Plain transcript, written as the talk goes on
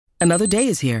Another day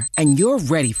is here, and you're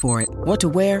ready for it. What to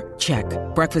wear? Check.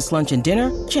 Breakfast, lunch, and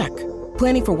dinner? Check.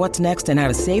 Planning for what's next and how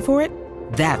to save for it?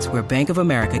 That's where Bank of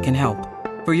America can help.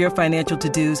 For your financial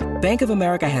to-dos, Bank of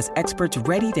America has experts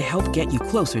ready to help get you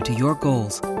closer to your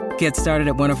goals. Get started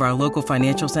at one of our local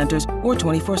financial centers or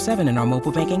 24/7 in our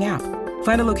mobile banking app.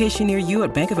 Find a location near you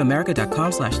at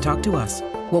bankofamerica.com/talktous.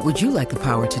 What would you like the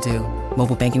power to do?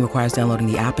 Mobile banking requires downloading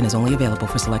the app and is only available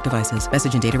for select devices.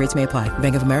 Message and data rates may apply.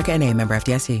 Bank of America N.A., member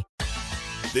FDIC.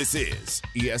 This is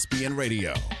ESPN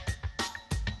Radio.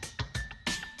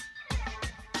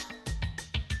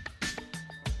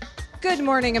 Good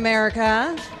morning,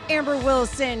 America. Amber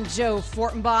Wilson, Joe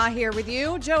Fortenbaugh here with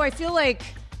you. Joe, I feel like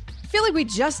we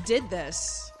just did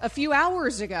this a few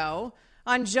hours ago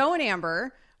on Joe and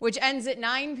Amber, which ends at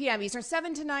 9 p.m. Eastern,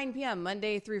 7 to 9 p.m.,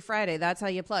 Monday through Friday. That's how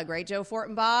you plug, right, Joe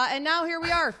Fortenbaugh? And now here we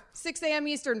are, 6 a.m.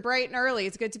 Eastern, bright and early.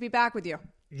 It's good to be back with you.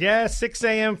 Yeah, 6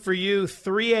 a.m. for you,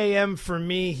 3 a.m. for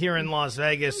me here in Las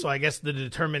Vegas. So I guess the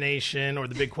determination or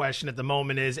the big question at the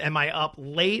moment is, am I up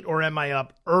late or am I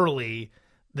up early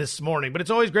this morning? But it's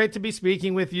always great to be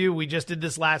speaking with you. We just did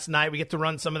this last night. We get to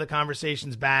run some of the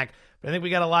conversations back. But I think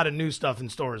we got a lot of new stuff in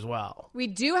store as well. We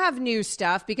do have new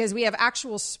stuff because we have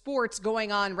actual sports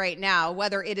going on right now,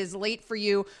 whether it is late for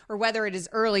you or whether it is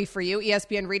early for you.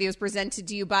 ESPN Radio is presented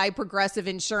to you by Progressive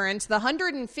Insurance. The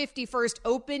 151st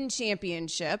Open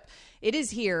Championship. It is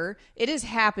here. It is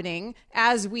happening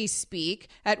as we speak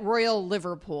at Royal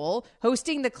Liverpool,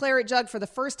 hosting the Claret Jug for the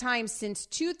first time since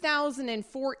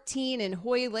 2014 in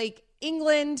Hoylake,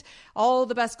 England. All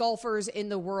the best golfers in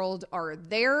the world are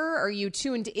there. Are you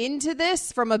tuned into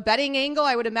this from a betting angle?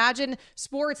 I would imagine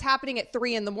sports happening at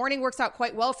 3 in the morning works out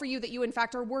quite well for you, that you in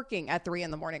fact are working at 3 in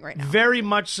the morning right now. Very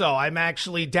much so. I'm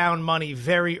actually down money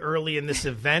very early in this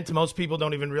event. Most people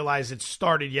don't even realize it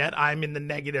started yet. I'm in the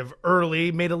negative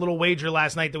early. Made a little wager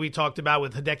last night that we talked about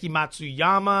with Hideki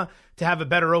Matsuyama to have a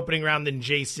better opening round than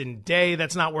Jason Day.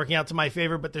 That's not working out to my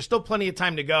favor, but there's still plenty of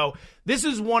time to go. This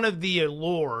is one of the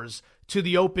allures to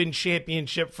the Open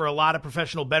Championship for a lot of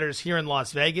professional bettors here in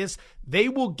Las Vegas. They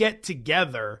will get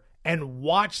together and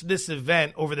watch this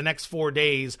event over the next 4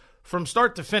 days from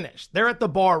start to finish. They're at the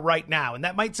bar right now, and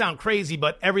that might sound crazy,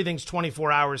 but everything's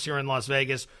 24 hours here in Las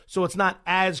Vegas, so it's not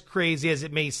as crazy as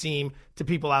it may seem to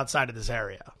people outside of this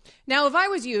area. Now, if I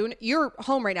was you, you're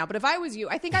home right now, but if I was you,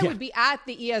 I think I would be at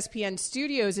the ESPN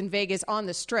studios in Vegas on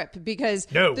the Strip, because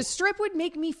the Strip would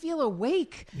make me feel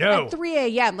awake at 3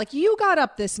 a.m. Like, you got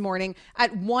up this morning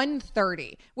at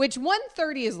 1:30, which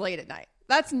 1:30 is late at night.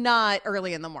 That's not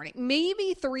early in the morning.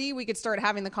 Maybe 3, we could start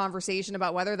having the conversation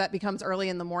about whether that becomes early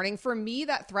in the morning. For me,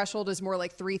 that threshold is more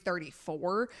like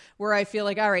 3:34, where I feel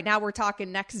like, all right, now we're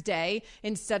talking next day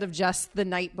instead of just the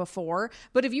night before.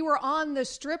 But if you were on the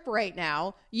Strip right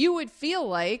now, you would feel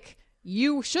like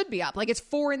you should be up. Like it's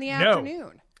 4 in the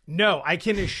afternoon. No, I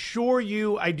can assure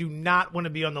you I do not want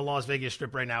to be on the Las Vegas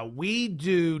Strip right now. We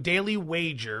do Daily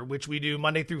Wager, which we do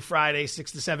Monday through Friday,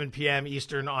 6 to 7 p.m.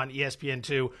 Eastern on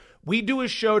ESPN2. We do a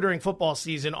show during football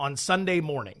season on Sunday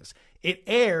mornings. It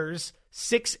airs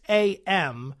 6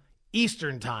 a.m.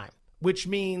 Eastern time, which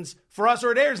means for us,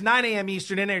 or it airs 9 a.m.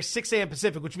 Eastern and airs 6 a.m.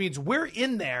 Pacific, which means we're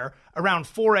in there around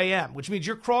 4 a.m., which means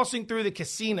you're crossing through the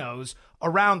casinos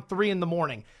around 3 in the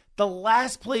morning. The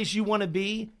last place you want to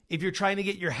be if you're trying to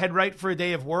get your head right for a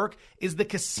day of work is the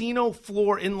casino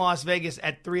floor in Las Vegas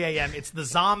at 3 a.m. It's the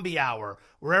zombie hour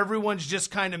where everyone's just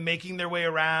kind of making their way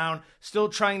around, still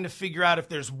trying to figure out if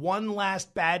there's one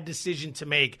last bad decision to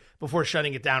make before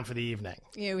shutting it down for the evening.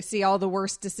 You see all the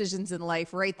worst decisions in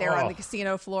life right there on the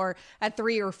casino floor at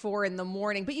 3 or 4 in the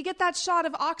morning. But you get that shot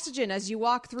of oxygen as you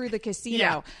walk through the casino.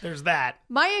 Yeah, there's that.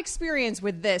 My experience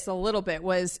with this a little bit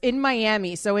was in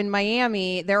Miami. So in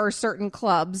Miami, there are certain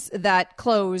clubs that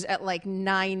close at like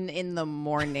 9 in the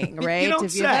morning, right?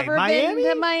 If you've ever been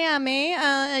to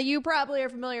Miami, you probably are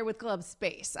familiar with Club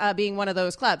Space being one of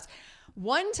those clubs.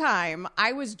 One time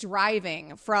I was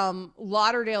driving from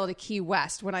Lauderdale to Key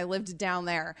West when I lived down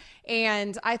there,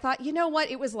 and I thought, you know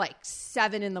what? It was like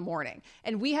 7 in the morning,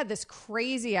 and we had this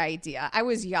crazy idea. I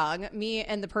was young, me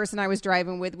and the person I was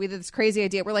driving with, we had this crazy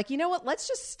idea. We're like, you know what? Let's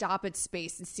just stop at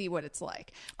Space and see what it's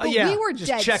like. But we were just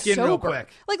dead check in sober. real quick.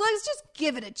 Like, let's just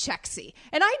give it a check-see.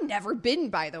 And I'd never been,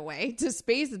 by the way, to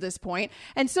Space at this point.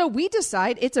 And so we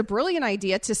decide it's a brilliant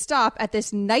idea to stop at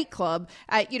this nightclub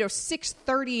at,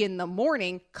 6:30 in the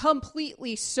morning,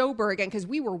 completely sober again, because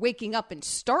we were waking up and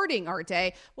starting our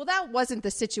day. Well, that wasn't the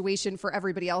situation for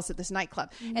everybody else at this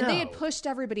nightclub. And they had pushed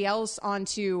everybody else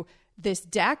onto this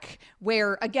deck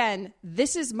where, again,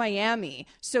 this is Miami.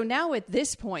 So now at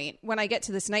this point, when I get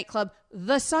to this nightclub,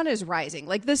 the sun is rising.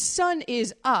 Like the sun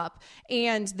is up.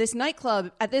 And this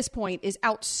nightclub at this point is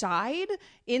outside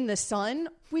in the sun,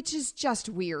 which is just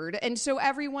weird. And so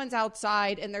everyone's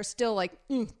outside and they're still like,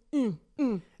 you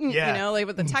know, like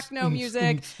with the techno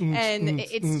music. And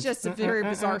it's just a very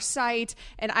bizarre sight.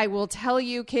 And I will tell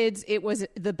you, kids, it was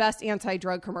the best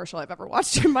anti-drug commercial I've ever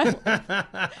watched in my life.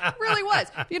 It really was.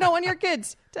 If you don't want your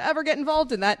kids to ever get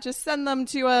involved in that, just send them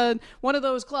to one of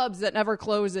those clubs that never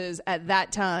closes at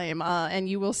that time, and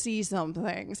you will see some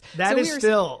things. That is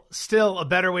still a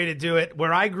better way to do it.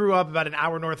 Where I grew up, about an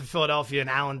hour north of Philadelphia in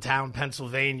Allentown,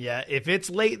 Pennsylvania, if it's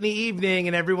late in the evening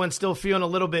and everyone's still feeling a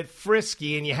little bit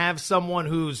frisky and you have someone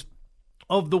who's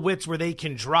of the wits where they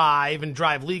can drive and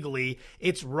drive legally,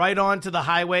 it's right onto the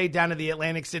highway down to the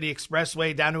Atlantic City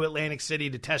Expressway down to Atlantic City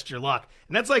to test your luck.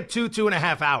 And that's like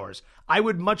 2.5 hours. I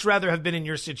would much rather have been in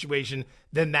your situation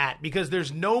than that, because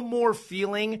there's no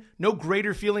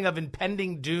greater feeling of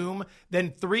impending doom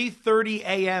than 3:30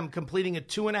 a.m. completing a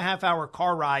 2.5 hour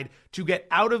car ride to get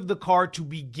out of the car to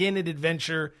begin an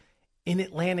adventure in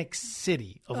Atlantic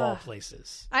City, of all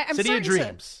places. City of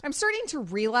Dreams. I'm starting to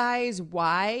realize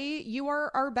why you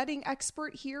are our betting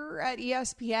expert here at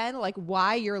ESPN, like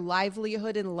why your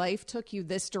livelihood in life took you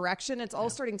this direction. It's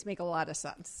all starting to make a lot of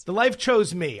sense. The life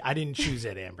chose me. I didn't choose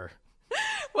it, Amber.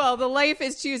 Well, the life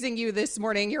is choosing you this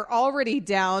morning. You're already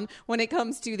down when it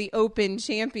comes to the Open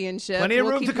Championship. Plenty of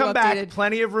room to come back.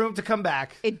 Plenty of room to come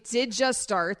back. It did just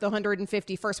start, the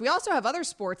 151st. We also have other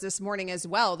sports this morning as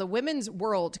well. The Women's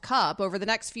World Cup. Over the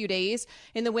next few days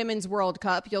in the Women's World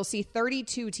Cup, you'll see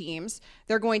 32 teams.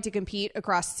 They're going to compete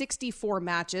across 64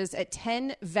 matches at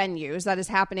 10 venues. That is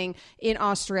happening in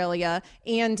Australia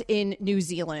and in New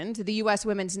Zealand. The U.S.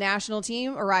 women's national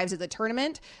team arrives at the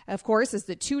tournament, of course, as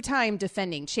the two-time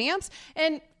defending champs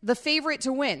and the favorite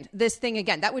to win this thing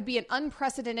again. That would be an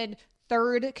unprecedented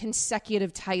third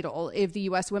consecutive title if the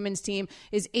U.S. women's team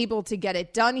is able to get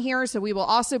it done here. So we will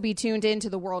also be tuned into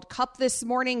the World Cup this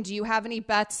morning. Do you have any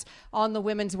bets on the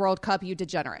Women's World Cup, you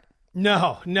degenerate?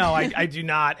 No, I do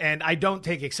not. And I don't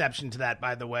take exception to that,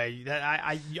 by the way.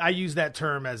 I use that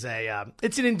term as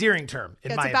it's an endearing term, in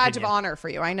my opinion. It's a badge of honor for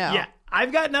you, I know. Yeah.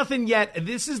 I've got nothing yet.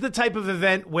 This is the type of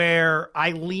event where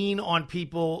I lean on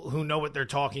people who know what they're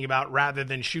talking about rather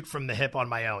than shoot from the hip on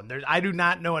my own. I do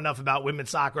not know enough about women's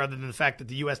soccer other than the fact that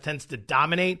the U.S. tends to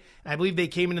dominate. And I believe they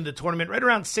came into the tournament right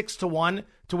around 6-1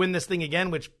 to win this thing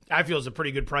again, which I feel is a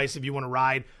pretty good price if you want to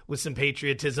ride with some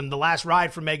patriotism. The last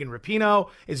ride for Megan Rapinoe.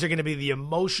 Is there going to be the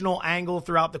emotional angle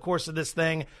throughout the course of this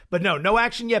thing? But no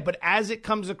action yet. But as it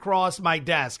comes across my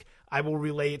desk, I will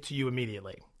relay it to you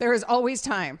immediately. There is always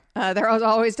time. There is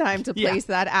always time to place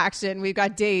that action. We've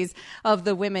got days of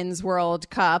the Women's World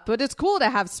Cup, but it's cool to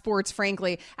have sports,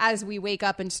 frankly, as we wake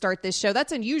up and start this show.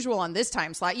 That's unusual on this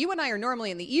time slot. You and I are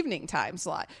normally in the evening time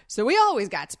slot, so we always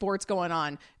got sports going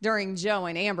on during Joe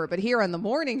and Amber. But here on the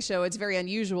morning show, it's very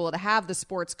unusual to have the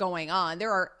sports going on.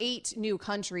 There are 8 new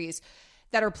countries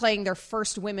that are playing their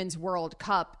first Women's World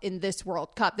Cup in this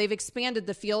World Cup. They've expanded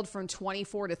the field from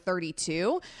 24 to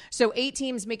 32. So 8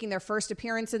 teams making their first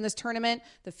appearance in this tournament: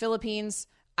 the Philippines,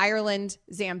 Ireland,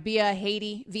 Zambia,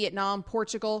 Haiti, Vietnam,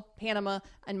 Portugal, Panama,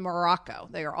 and Morocco.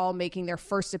 They are all making their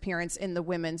first appearance in the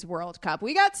Women's World Cup.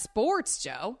 We got sports,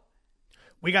 Joe.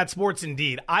 We got sports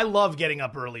indeed. I love getting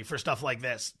up early for stuff like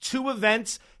this. 2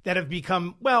 events that have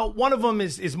become, well, one of them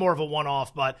is more of a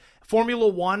one-off, but Formula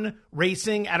One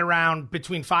racing at around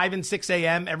between 5 and 6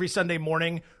 a.m. every Sunday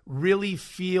morning really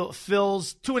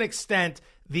fills, to an extent,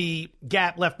 the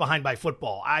gap left behind by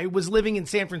football. I was living in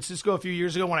San Francisco a few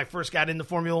years ago when I first got into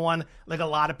Formula One, like a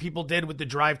lot of people did with the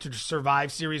Drive to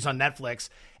Survive series on Netflix,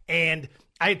 and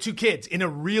I had 2 kids in a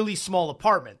really small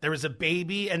apartment. There was a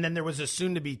baby, and then there was a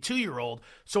soon-to-be 2-year-old.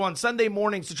 So on Sunday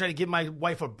mornings, to try to give my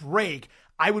wife a break,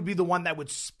 I would be the one that would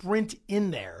sprint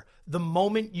in there the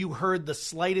moment you heard the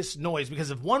slightest noise, because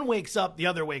if one wakes up, the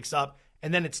other wakes up,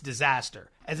 and then it's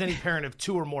disaster, as any parent of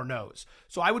 2 or more knows.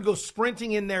 So I would go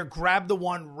sprinting in there, grab the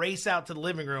one, race out to the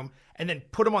living room, and then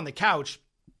put him on the couch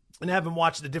and have them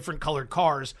watch the different colored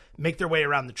cars make their way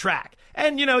around the track.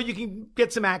 And, you know, you can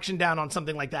get some action down on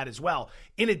something like that as well.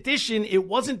 In addition, it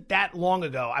wasn't that long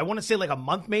ago, I want to say like a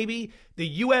month maybe,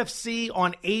 the UFC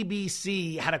on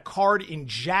ABC had a card in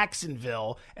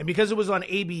Jacksonville, and because it was on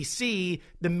ABC,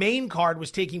 the main card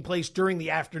was taking place during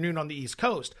the afternoon on the East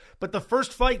Coast. But the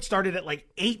first fight started at like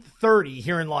 8:30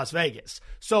 here in Las Vegas.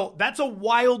 So that's a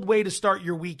wild way to start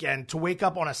your weekend, to wake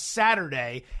up on a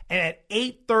Saturday and at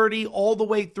 8:30 all the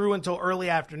way through until early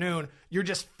afternoon, you're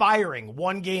just firing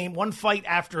one fight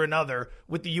after another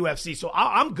with the UFC. So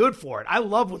I'm good for it. I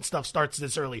love when stuff starts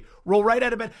this early. Roll right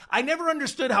out of bed. I never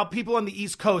understood how people on the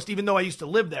East Coast, even though I used to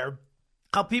live there,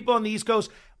 how people on the East Coast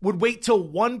would wait till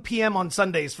 1 p.m. on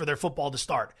Sundays for their football to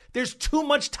start. There's too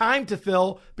much time to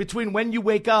fill between when you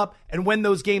wake up and when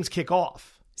those games kick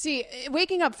off. See,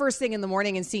 waking up first thing in the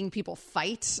morning and seeing people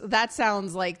fight, that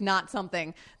sounds like not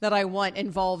something that I want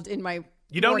involved in my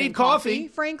You don't need coffee,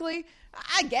 frankly.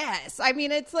 I guess. I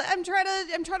mean, I'm trying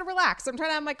to relax. I'm trying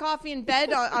to have my coffee in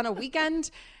bed on a weekend.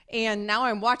 And now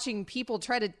I'm watching people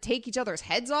try to take each other's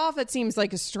heads off. It seems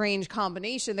like a strange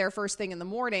combination there first thing in the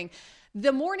morning.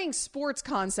 The morning sports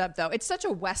concept, though, it's such a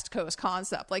West Coast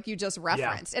concept, like you just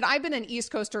referenced. Yeah. And I've been an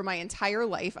East Coaster my entire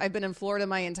life. I've been in Florida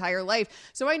my entire life.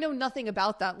 So I know nothing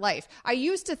about that life. I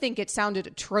used to think it sounded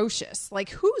atrocious. Like,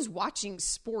 who's watching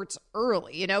sports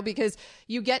early? You know, because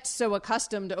you get so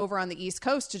accustomed over on the East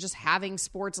Coast to just having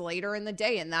sports later in the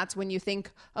day. And that's when you think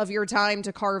of your time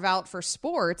to carve out for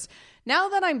sports. Now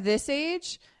that I'm this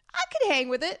age, I could hang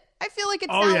with it. I feel like it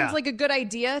sounds like a good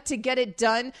idea to get it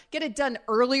done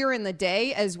earlier in the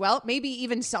day as well. Maybe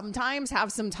even sometimes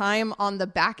have some time on the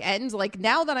back end. Like,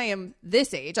 now that I am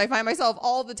this age, I find myself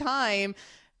all the time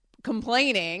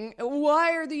complaining,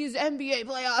 why are these NBA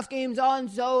playoff games on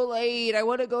so late? I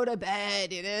want to go to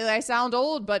bed. I sound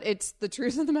old, but it's the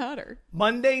truth of the matter.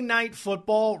 Monday Night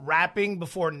Football wrapping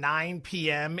before 9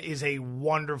 p.m. is a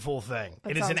wonderful thing.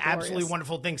 It is an absolutely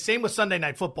wonderful thing. Same with Sunday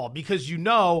Night Football, because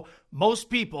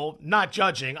most people, not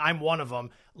judging, I'm one of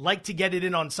them, like to get it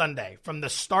in on Sunday. From the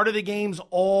start of the games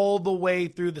all the way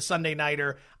through the Sunday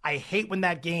nighter. I hate when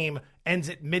that game ends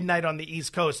at midnight on the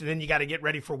East Coast, and then you got to get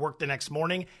ready for work the next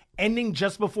morning. Ending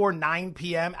just before 9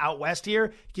 p.m. out west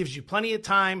here gives you plenty of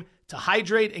time to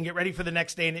hydrate and get ready for the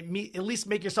next day, and at least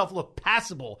make yourself look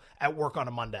passable at work on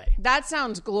a Monday. That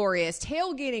sounds glorious.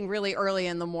 Tailgating really early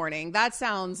in the morning, that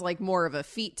sounds like more of a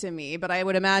feat to me, but I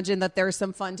would imagine that there's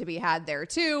some fun to be had there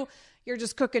too. You're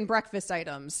just cooking breakfast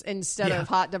items instead of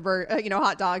hot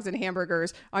dogs and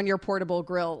hamburgers on your portable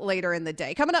grill later in the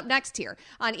day. Coming up next here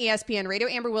on ESPN Radio,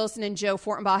 Amber Wilson and Joe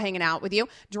Fortenbaugh hanging out with you.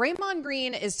 Draymond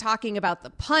Green is talking about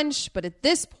the punch, but at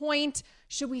this point,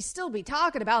 should we still be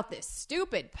talking about this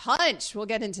stupid punch? We'll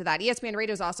get into that. ESPN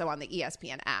Radio is also on the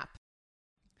ESPN app.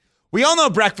 We all know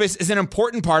breakfast is an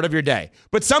important part of your day,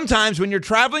 but sometimes when you're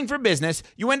traveling for business,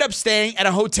 you end up staying at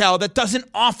a hotel that doesn't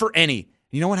offer any.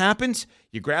 You know what happens?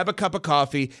 You grab a cup of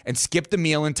coffee and skip the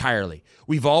meal entirely.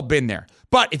 We've all been there.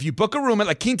 But if you book a room at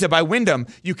La Quinta by Wyndham,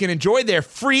 you can enjoy their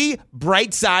free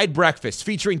Bright Side breakfast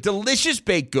featuring delicious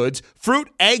baked goods, fruit,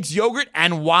 eggs, yogurt,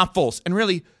 and waffles. And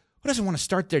really, who doesn't want to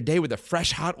start their day with a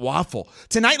fresh, hot waffle?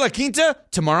 Tonight, La Quinta,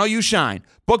 tomorrow you shine.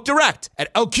 Book direct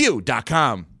at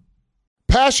LQ.com.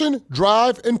 Passion,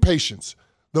 drive, and patience.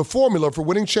 The formula for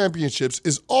winning championships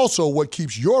is also what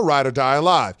keeps your ride or die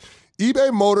alive.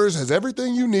 eBay Motors has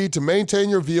everything you need to maintain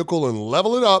your vehicle and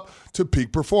level it up to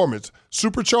peak performance.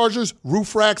 Superchargers,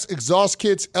 roof racks, exhaust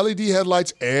kits, LED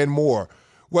headlights, and more.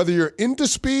 Whether you're into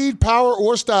speed, power,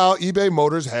 or style, eBay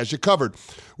Motors has you covered.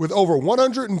 With over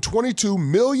 122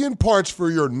 million parts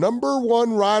for your number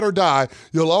one ride or die,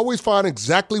 you'll always find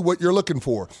exactly what you're looking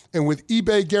for. And with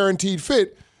eBay Guaranteed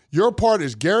Fit, your part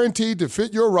is guaranteed to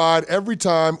fit your ride every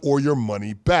time or your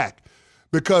money back.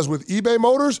 Because with eBay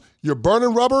Motors, you're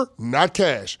burning rubber, not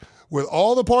cash. With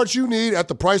all the parts you need at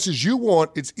the prices you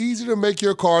want, it's easy to make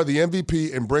your car the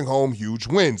MVP and bring home huge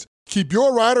wins. Keep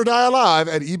your ride or die alive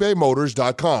at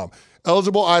ebaymotors.com.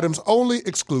 Eligible items only.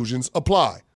 Exclusions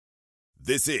apply.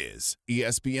 This is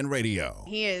ESPN Radio.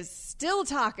 He is still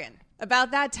talking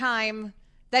about that time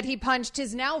that he punched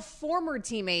his now former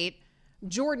teammate,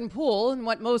 Jordan Poole, in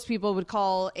what most people would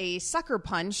call a sucker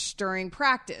punch during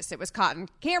practice. It was caught on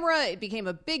camera. It became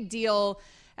a big deal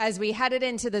as we headed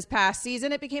into this past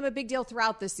season. It became a big deal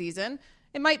throughout the season.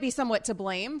 It might be somewhat to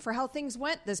blame for how things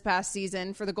went this past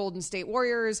season for the Golden State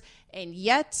Warriors, and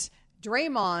yet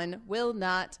Draymond will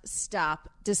not stop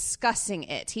discussing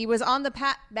it. He was on the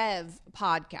Pat Bev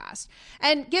podcast,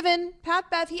 and given Pat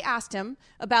Bev, he asked him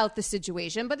about the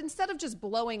situation, but instead of just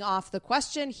blowing off the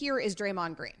question, here is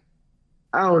Draymond Green.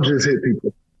 I don't just hit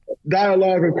people.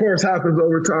 Dialogue, of course, happens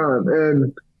over time,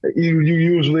 and you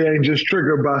usually ain't just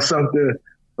triggered by something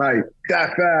like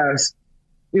that fast,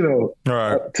 to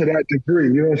that degree.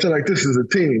 You know what I'm saying? Like, this is a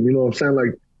team, you know what I'm saying?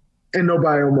 Like, ain't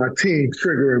nobody on my team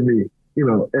triggering me,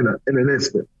 in an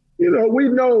instant. We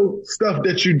know stuff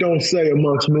that you don't say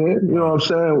amongst men, you know what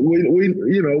I'm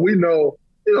saying? We know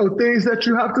things that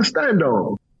you have to stand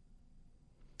on.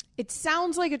 It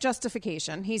sounds like a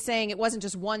justification. He's saying it wasn't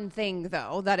just one thing,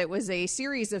 though, that it was a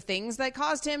series of things that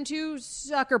caused him to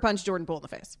sucker punch Jordan Poole in the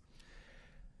face.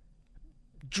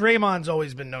 Draymond's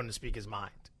always been known to speak his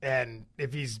mind. And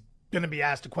if he's going to be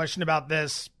asked a question about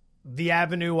this, the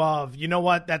avenue of, you know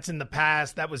what, that's in the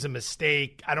past, that was a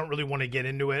mistake, I don't really want to get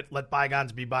into it, let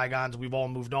bygones be bygones, we've all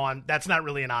moved on, that's not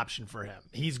really an option for him.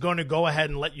 He's going to go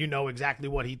ahead and let you know exactly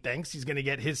what he thinks. He's going to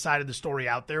get his side of the story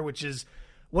out there, which is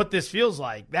what this feels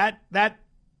like. That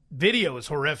video is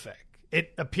horrific.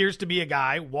 It appears to be a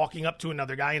guy walking up to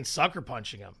another guy and sucker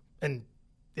punching him. And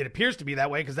it appears to be that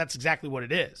way because that's exactly what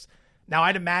it is. Now,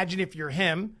 I'd imagine if you're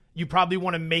him, you probably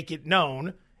want to make it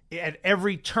known at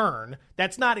every turn.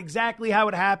 That's not exactly how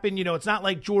it happened. You know, it's not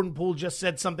like Jordan Poole just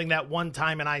said something that one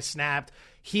time and I snapped.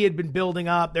 He had been building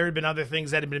up. There had been other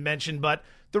things that had been mentioned. But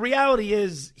the reality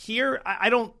is here, I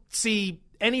don't see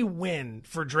any win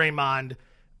for Draymond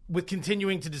with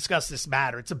continuing to discuss this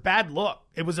matter. It's a bad look.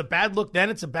 It was a bad look then.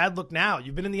 It's a bad look now.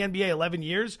 You've been in the NBA 11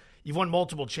 years. You've won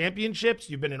multiple championships.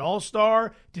 You've been an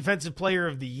all-star, defensive player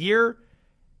of the year.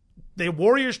 The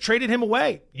Warriors traded him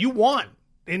away. You won.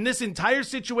 In this entire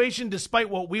situation, despite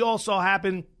what we all saw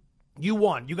happen, you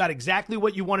won. You got exactly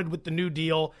what you wanted with the new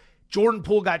deal. Jordan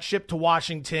Poole got shipped to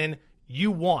Washington. You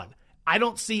won. I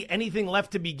don't see anything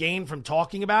left to be gained from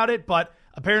talking about it, but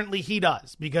apparently he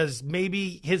does, because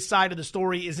maybe his side of the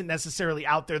story isn't necessarily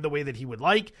out there the way that he would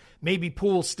like. Maybe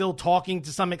Poole's still talking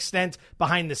to some extent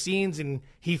behind the scenes, and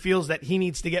he feels that he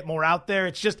needs to get more out there.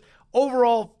 It's just,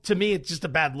 overall, to me, it's just a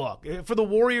bad look. For the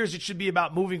Warriors, it should be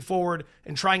about moving forward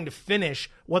and trying to finish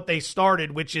what they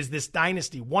started, which is this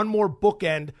dynasty. One more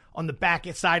bookend on the back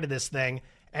side of this thing.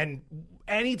 And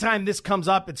anytime this comes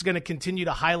up, it's going to continue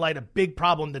to highlight a big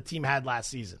problem the team had last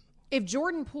season. If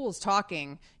Jordan Poole's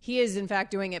talking, he is in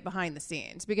fact doing it behind the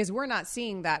scenes, because we're not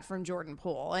seeing that from Jordan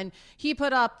Poole. And he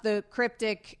put up the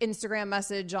cryptic Instagram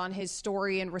message on his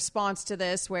story in response to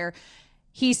this, where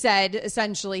he said,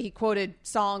 essentially, he quoted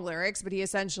song lyrics, but he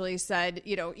essentially said,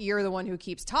 you know, you're the one who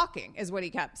keeps talking, is what he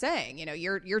kept saying. You know,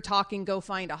 you're talking, go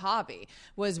find a hobby,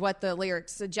 was what the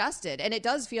lyrics suggested. And it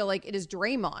does feel like it is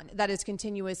Draymond that is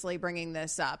continuously bringing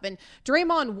this up. And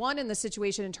Draymond won in the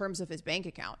situation in terms of his bank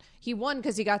account. He won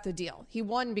because he got the deal. He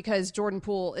won because Jordan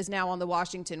Poole is now on the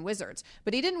Washington Wizards.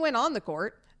 But he didn't win on the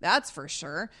court. That's for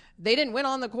sure. They didn't win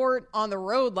on the court on the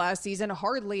road last season,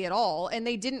 hardly at all. And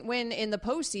they didn't win in the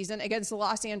postseason against the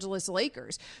Los Angeles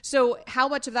Lakers. So how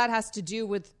much of that has to do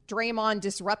with Draymond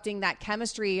disrupting that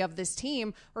chemistry of this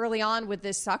team early on with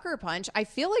this sucker punch? I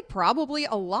feel like probably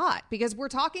a lot, because we're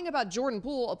talking about Jordan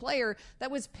Poole, a player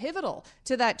that was pivotal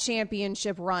to that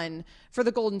championship run for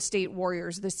the Golden State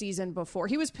Warriors the season before.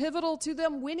 He was pivotal to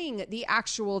them winning the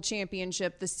actual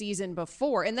championship the season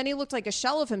before. And then he looked like a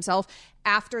shell of himself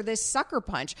after this sucker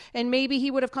punch. And maybe he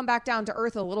would have come back down to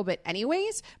earth a little bit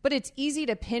anyways, but it's easy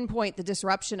to pinpoint the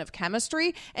disruption of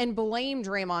chemistry and blame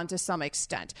Draymond to some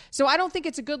extent. So I don't think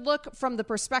it's a good look from the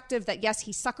perspective that, yes,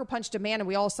 he sucker punched a man and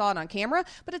we all saw it on camera,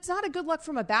 but it's not a good look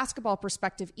from a basketball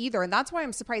perspective either. And that's why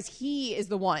I'm surprised he is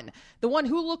the one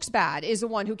who looks bad is the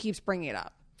one who keeps bringing it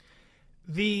up.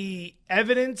 The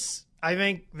evidence, I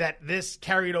think, that this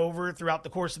carried over throughout the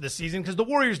course of the season, because the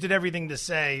Warriors did everything to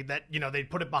say that, you know, they'd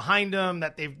put it behind them,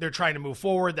 that they're trying to move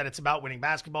forward, that it's about winning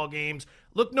basketball games.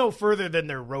 Look no further than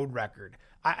their road record.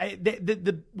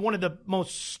 One of the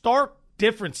most stark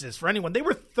differences for anyone, they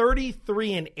were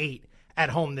 33-8 at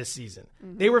home this season.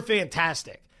 Mm-hmm. They were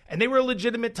fantastic. And they were a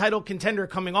legitimate title contender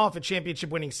coming off a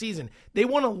championship-winning season. They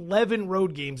won 11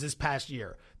 road games this past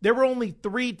year. There were only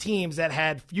 3 teams that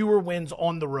had fewer wins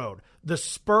on the road. The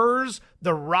Spurs,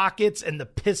 the Rockets, and the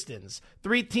Pistons.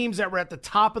 3 teams that were at the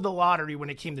top of the lottery when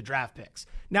it came to draft picks.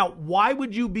 Now, why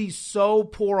would you be so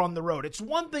poor on the road? It's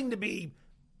one thing to be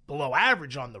below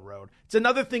average on the road. It's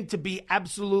another thing to be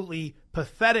absolutely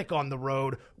pathetic on the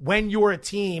road when you're a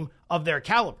team of their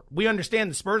caliber. We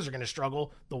understand the Spurs are going to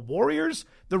struggle. The Warriors,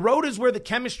 the road is where the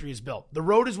chemistry is built. The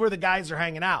road is where the guys are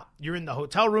hanging out. You're in the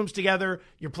hotel rooms together.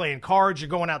 You're playing cards. You're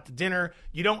going out to dinner.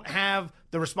 You don't have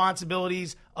the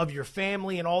responsibilities of your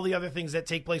family and all the other things that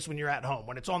take place when you're at home.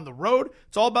 When it's on the road,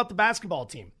 it's all about the basketball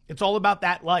team. It's all about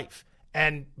that life.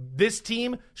 And this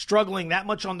team struggling that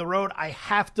much on the road, I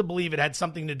have to believe it had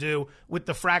something to do with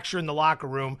the fracture in the locker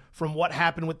room from what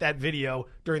happened with that video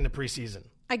during the preseason.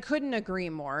 I couldn't agree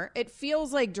more. It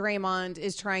feels like Draymond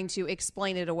is trying to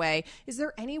explain it away. Is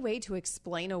there any way to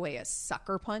explain away a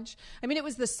sucker punch? I mean, it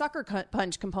was the sucker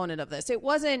punch component of this. It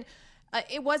wasn't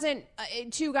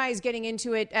 2 guys getting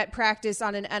into it at practice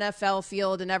on an NFL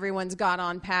field and everyone's got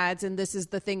on pads and this is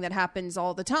the thing that happens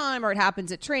all the time, or it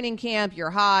happens at training camp.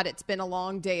 You're hot. It's been a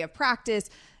long day of practice.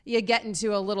 you get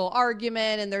into a little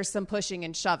argument and there's some pushing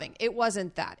and shoving. It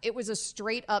wasn't that. It was a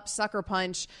straight up sucker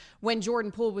punch when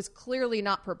Jordan Poole was clearly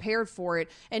not prepared for it,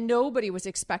 and nobody was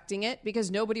expecting it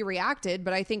because nobody reacted.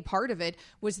 But I think part of it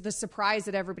was the surprise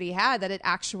that everybody had that it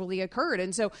actually occurred.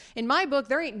 And so in my book,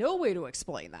 there ain't no way to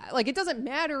explain that. Like, it doesn't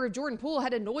matter if Jordan Poole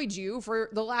had annoyed you for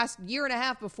the last year and a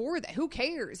half before that. Who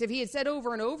cares? If he had said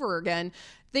over and over again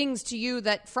things to you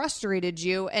that frustrated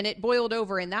you and it boiled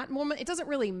over in that moment, it doesn't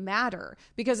really matter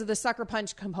because of the sucker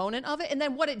punch component of it. And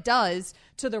then what it does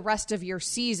to the rest of your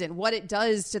season, what it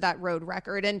does to that road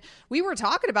record. And we were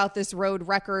talking about this road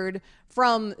record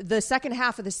from the second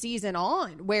half of the season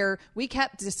on, where we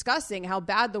kept discussing how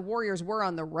bad the Warriors were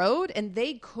on the road and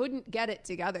they couldn't get it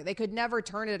together. They could never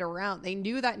turn it around. They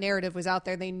knew that narrative was out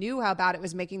there. They knew how bad it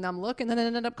was making them look, and then it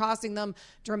ended up costing them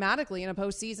dramatically in a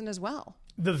postseason as well.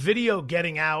 The video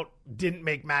getting out didn't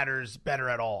make matters better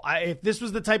at all. If this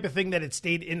was the type of thing that had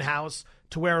stayed in-house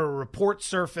to where a report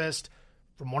surfaced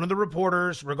from one of the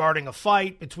reporters regarding a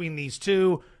fight between these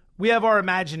two, we have our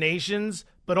imaginations,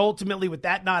 but ultimately with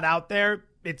that not out there,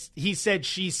 it's he said,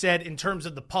 she said in terms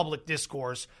of the public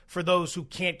discourse for those who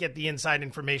can't get the inside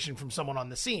information from someone on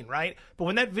the scene, right? But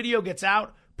when that video gets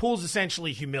out, Poole's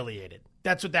essentially humiliated.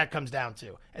 That's what that comes down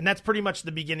to. And that's pretty much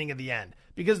the beginning of the end,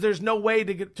 because there's no way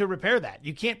to repair that.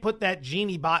 You can't put that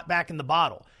genie back in the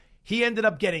bottle. He ended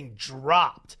up getting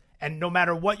dropped. And no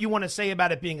matter what you want to say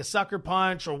about it being a sucker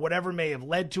punch or whatever may have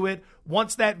led to it,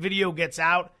 once that video gets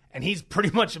out and he's pretty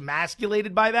much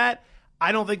emasculated by that,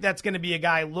 I don't think that's going to be a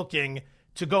guy looking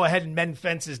to go ahead and mend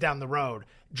fences down the road.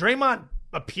 Draymond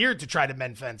appeared to try to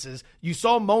mend fences. You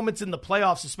saw moments in the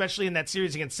playoffs, especially in that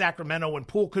series against Sacramento, when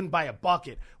Poole couldn't buy a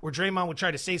bucket, where Draymond would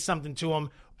try to say something to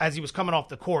him as he was coming off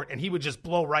the court, and he would just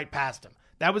blow right past him.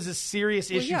 That was a serious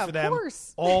issue for them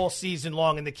all season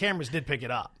long, and the cameras did pick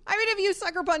it up. I mean, if you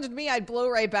sucker punched me, I'd blow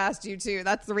right past you, too.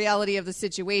 That's the reality of the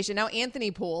situation. Now, Anthony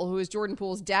Poole, who is Jordan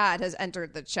Poole's dad, has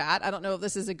entered the chat. I don't know if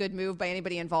this is a good move by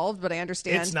anybody involved, but I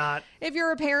understand. It's not. If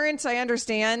you're a parent, I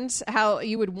understand how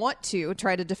you would want to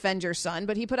try to defend your son.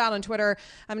 But he put out on Twitter,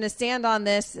 I'm going to stand on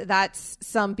this. That's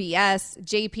some BS.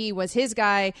 JP was his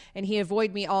guy, and he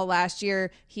avoided me all last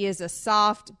year. He is a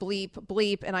soft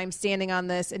bleep, and I'm standing on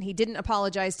this. And he didn't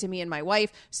apologize to me and my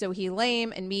wife, so he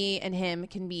lame, and me and him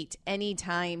can meet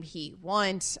anytime he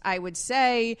wants. I would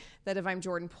say that if I'm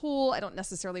Jordan Poole, I don't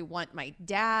necessarily want my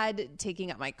dad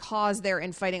taking up my cause there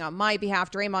and fighting on my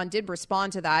behalf. Draymond did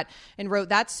respond to that and wrote,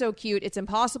 "That's so cute. It's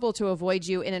impossible to avoid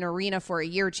you in an arena for a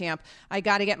year, champ. I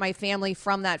got to get my family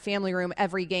from that family room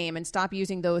every game and stop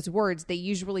using those words. They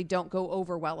usually don't go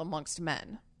over well amongst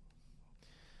men."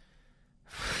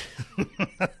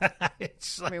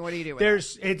 I mean, what do you do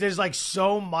with there's like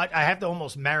so much. I have to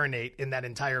almost marinate in that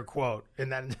entire quote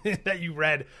and that you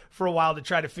read for a while to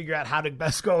try to figure out how to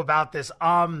best go about this.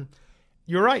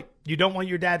 You're right. You don't want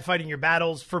your dad fighting your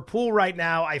battles. For Poole right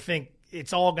now, I think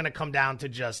it's all going to come down to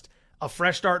just a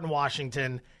fresh start in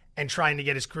Washington and trying to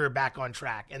get his career back on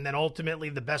track. And then ultimately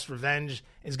the best revenge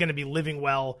is going to be living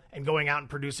well and going out and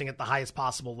producing at the highest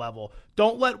possible level.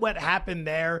 Don't let what happened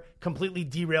there completely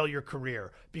derail your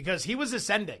career, because he was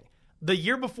ascending. The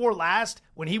year before last,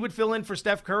 when he would fill in for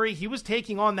Steph Curry, he was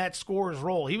taking on that scorer's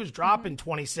role. He was dropping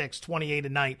 26, 28 a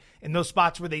night in those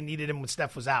spots where they needed him when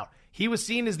Steph was out. He was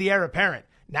seen as the heir apparent.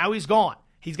 Now he's gone.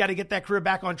 He's got to get that career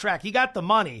back on track. He got the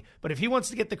money, but if he wants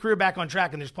to get the career back on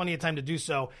track, and there's plenty of time to do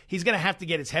so, he's going to have to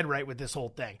get his head right with this whole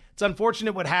thing. It's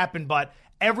unfortunate what happened, but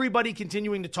everybody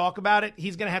continuing to talk about it,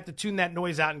 he's going to have to tune that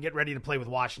noise out and get ready to play with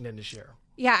Washington this year.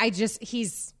 Yeah,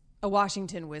 he's a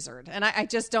Washington Wizard. And I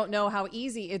just don't know how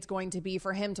easy it's going to be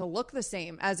for him to look the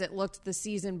same as it looked the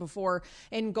season before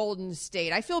in Golden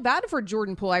State. I feel bad for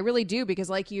Jordan Poole. I really do, because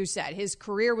like you said, his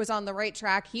career was on the right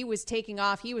track. He was taking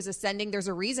off. He was ascending. There's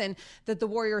a reason that the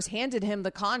Warriors handed him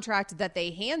the contract that they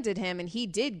handed him, and he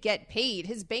did get paid.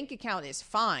 His bank account is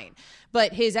fine,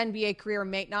 but his NBA career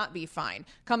may not be fine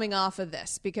coming off of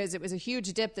this, because it was a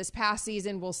huge dip this past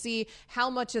season. We'll see how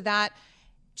much of that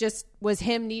just was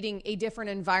him needing a different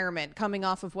environment coming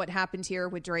off of what happened here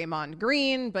with Draymond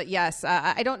Green. But yes,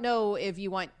 I don't know if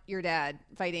you want your dad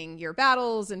fighting your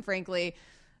battles. And frankly,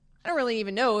 I don't really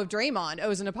even know if Draymond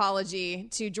owes an apology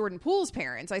to Jordan Poole's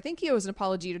parents. I think he owes an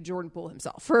apology to Jordan Poole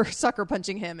himself for sucker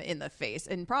punching him in the face,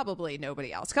 and probably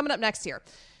nobody else. Coming up next here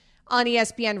on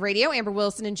ESPN Radio, Amber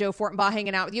Wilson and Joe Fortenbaugh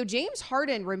hanging out with you. James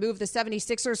Harden removed the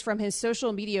 76ers from his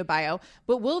social media bio,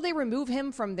 but will they remove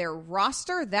him from their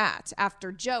roster? That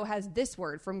after Joe has this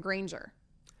word from Grainger.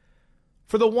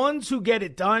 For the ones who get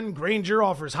it done, Grainger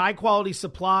offers high-quality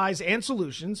supplies and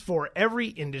solutions for every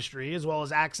industry, as well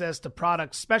as access to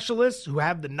product specialists who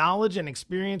have the knowledge and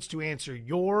experience to answer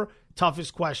your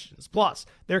toughest questions. Plus,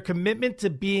 their commitment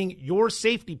to being your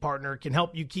safety partner can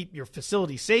help you keep your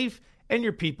facility safe and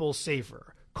your people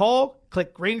safer. Call,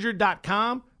 click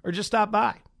Grainger.com, or just stop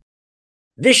by.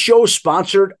 This show is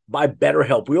sponsored by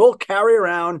BetterHelp. We all carry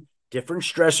around different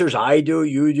stressors. I do,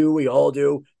 you do, we all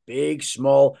do, big,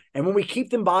 small. And when we keep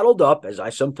them bottled up, as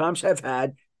I sometimes have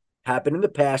had happen in the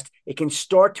past, it can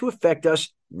start to affect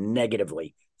us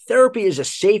negatively. Therapy is a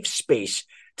safe space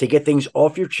to get things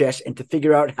off your chest and to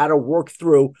figure out how to work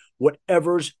through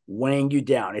whatever's weighing you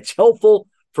down. It's helpful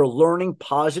for learning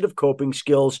positive coping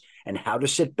skills and how to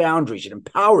set boundaries. It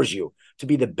empowers you to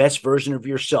be the best version of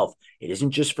yourself. It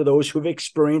isn't just for those who have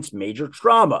experienced major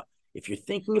trauma. If you're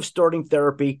thinking of starting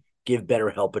therapy, give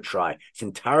BetterHelp a try. It's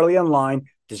entirely online,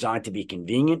 designed to be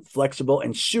convenient, flexible,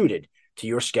 and suited to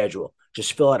your schedule.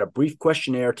 Just fill out a brief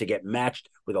questionnaire to get matched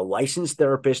with a licensed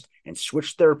therapist and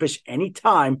switch therapists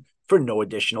anytime for no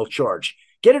additional charge.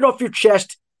 Get it off your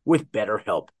chest with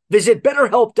BetterHelp. Visit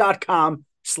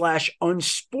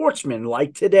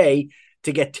BetterHelp.com/unsportsmanlike today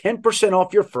to get 10%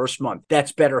 off your first month.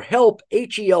 That's BetterHelp,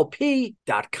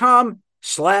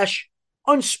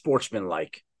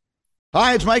 HELP.com/unsportsmanlike.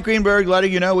 Hi, it's Mike Greenberg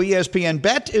letting you know ESPN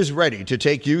Bet is ready to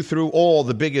take you through all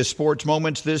the biggest sports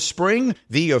moments this spring.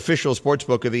 The official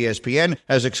sportsbook of ESPN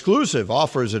has exclusive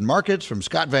offers and markets from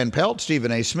Scott Van Pelt,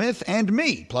 Stephen A. Smith, and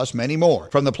me, plus many more.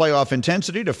 From the playoff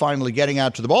intensity to finally getting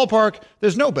out to the ballpark,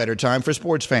 there's no better time for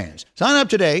sports fans. Sign up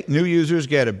today. New users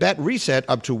get a bet reset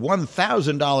up to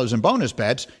 $1,000 in bonus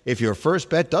bets if your first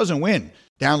bet doesn't win.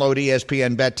 Download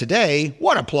ESPN Bet today.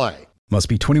 What a play. Must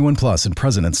be 21 plus and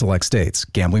present in select states.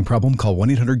 Gambling problem? Call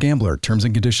 1-800-GAMBLER. Terms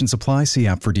and conditions apply. See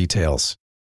app for details.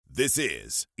 This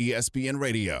is ESPN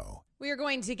Radio. We are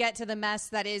going to get to the mess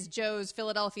that is Joe's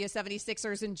Philadelphia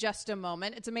 76ers in just a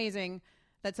moment. It's amazing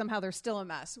that somehow they're still a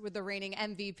mess with the reigning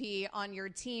MVP on your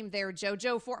team there, Joe.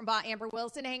 Joe Fortenbaugh, Amber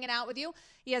Wilson hanging out with you.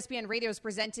 ESPN Radio is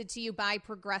presented to you by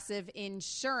Progressive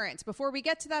Insurance. Before we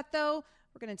get to that, though,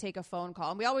 we're going to take a phone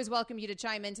call. And we always welcome you to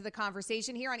chime into the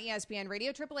conversation here on ESPN Radio.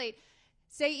 888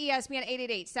 Say ESPN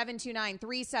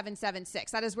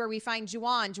 888-729-3776. That is where we find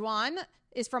Juwan. Juwan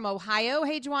is from Ohio.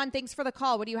 Hey, Juwan, thanks for the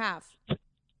call. What do you have?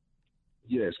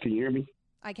 Yes, can you hear me?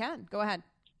 I can. Go ahead.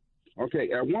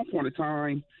 Okay, at one point in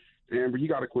time, Amber, you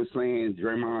got to quit saying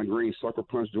Draymond Green sucker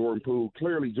punched Jordan Poole.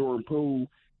 Clearly, Jordan Poole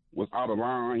was out of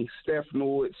line. Steph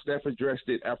knew it. Steph addressed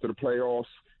it after the playoffs.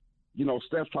 You know,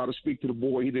 Steph tried to speak to the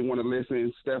boy. He didn't want to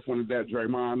listen. Steph wanted that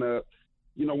Draymond up.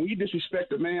 You know, when you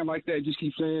disrespect a man like that, just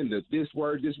keep saying that this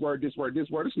word, it's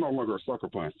no longer a sucker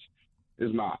punch.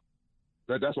 It's not.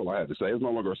 That's all I have to say. It's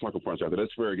no longer a sucker punch out there.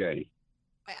 That's fair game.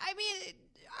 I mean,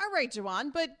 all right,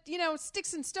 Juwan, but, you know,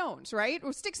 sticks and stones, right?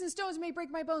 Well, sticks and stones may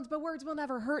break my bones, but words will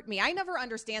never hurt me. I never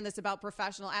understand this about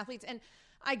professional athletes, and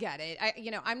I get it.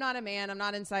 I'm not a man. I'm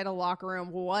not inside a locker room,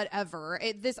 whatever.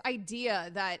 This idea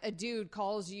that a dude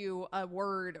calls you a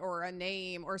word or a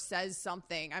name or says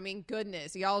something. I mean,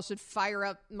 goodness, y'all should fire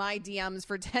up my DMs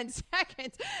for 10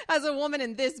 seconds as a woman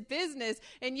in this business,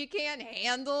 and you can't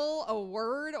handle a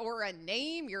word or a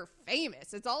name. You're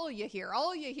famous. It's all you hear.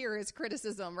 All you hear is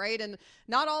criticism, right? And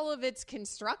not all of it's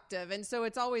constructive. And so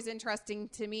it's always interesting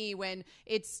to me when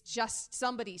it's just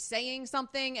somebody saying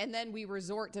something and then we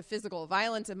resort to physical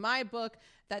violence. In my book,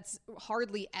 that's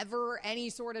hardly ever any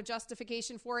sort of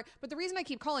justification for it. But the reason I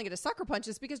keep calling it a sucker punch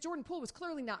is because Jordan Poole was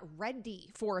clearly not ready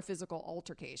for a physical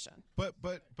altercation. But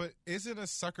isn't a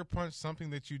sucker punch something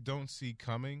that you don't see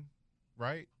coming,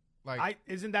 right? Like,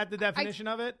 isn't that the definition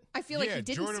of it? I feel like he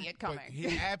didn't see it coming.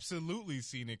 He absolutely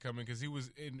seen it coming because he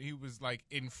was like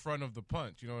in front of the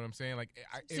punch. You know what I'm saying? Like,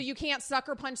 so you can't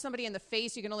sucker punch somebody in the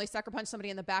face. You can only sucker punch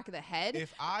somebody in the back of the head.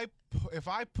 If I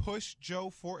push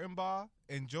Joe Fortenbaugh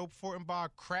and Joe Fortenbaugh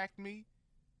cracked me,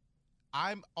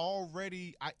 I'm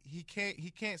already he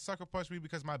can't sucker punch me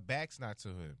because my back's not to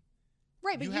him.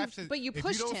 Right, but you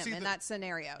pushed him in that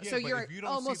scenario. Yeah, so you're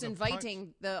almost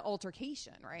inviting the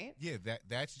altercation, right? Yeah,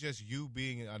 that's just you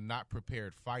being a not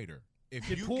prepared fighter. If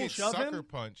Did you Poole get shove sucker him?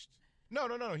 punched, no,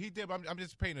 he did. I'm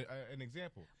just painting an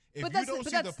example. If But you don't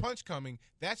see the punch coming,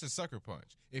 that's a sucker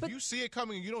punch. If you see it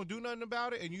coming and you don't do nothing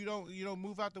about it and you don't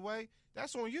move out the way,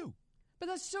 that's on you. But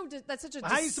that's such a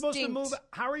How are you supposed to move?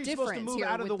 How are you supposed to move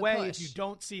out of the way if you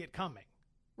don't see it coming?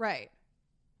 Right.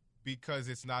 Because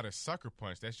it's not a sucker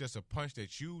punch. That's just a punch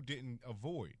that you didn't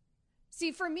avoid.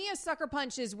 See, for me, a sucker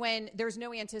punch is when there's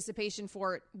no anticipation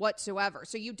for it whatsoever.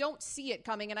 So you don't see it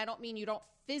coming, and I don't mean you don't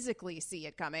physically see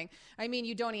it coming. I mean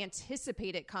you don't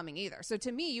anticipate it coming either. So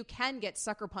to me, you can get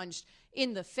sucker punched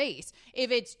in the face.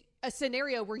 If it's a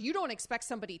scenario where you don't expect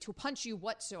somebody to punch you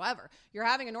whatsoever. You're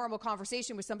having a normal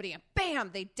conversation with somebody and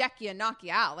bam, they deck you and knock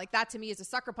you out. Like, that to me is a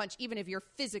sucker punch, even if you're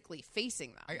physically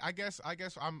facing them. I guess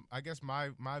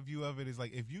my view of it is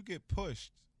like, if you get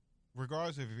pushed,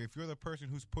 regardless of if you're the person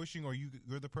who's pushing or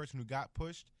you're the person who got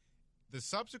pushed, the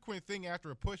subsequent thing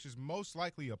after a push is most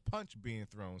likely a punch being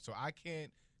thrown. So I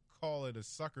can't call it a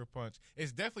sucker punch.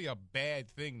 It's definitely a bad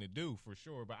thing to do for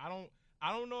sure, but I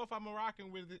don't know if I'm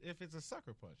rocking with it if it's a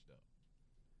sucker punch, though.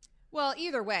 Well,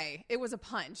 either way, it was a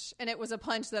punch, and it was a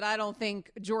punch that I don't think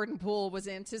Jordan Poole was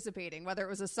anticipating, whether it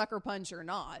was a sucker punch or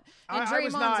not. And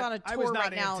Draymond's on a tour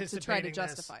right now to try to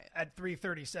justify it. At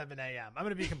 3:37 a.m. I'm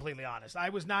going to be completely honest. I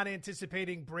was not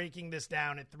anticipating breaking this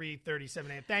down at 3:37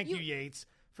 a.m. Thank you, Yates,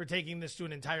 for taking this to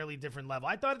an entirely different level.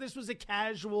 I thought this was a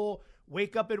casual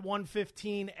wake up at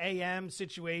 1:15 a.m.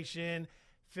 situation,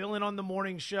 fill in on the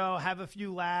morning show, have a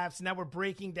few laughs. Now we're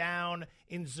breaking down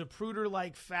in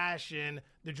Zapruder-like fashion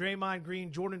the Draymond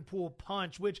Green, Jordan Poole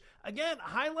punch, which, again,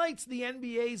 highlights the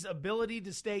NBA's ability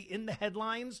to stay in the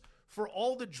headlines for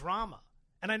all the drama.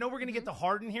 And I know we're going to get to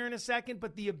Harden here in a second,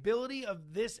 but the ability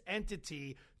of this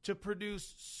entity to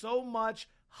produce so much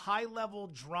high-level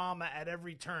drama at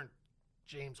every turn.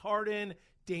 James Harden,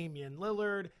 Damian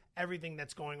Lillard, everything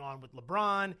that's going on with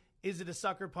LeBron. Is it a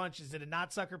sucker punch? Is it a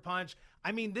not sucker punch?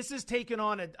 I mean, this has taken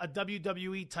on a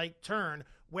WWE type turn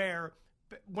where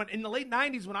when in the late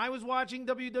 90s, when I was watching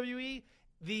WWE,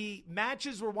 the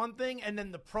matches were one thing and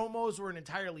then the promos were an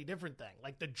entirely different thing.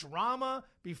 Like, the drama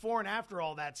before and after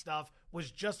all that stuff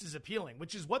was just as appealing,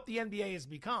 which is what the NBA has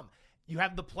become. You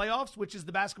have the playoffs, which is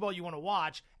the basketball you want to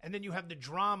watch, and then you have the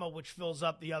drama, which fills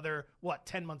up the other,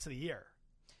 10 months of the year.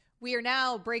 We are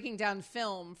now breaking down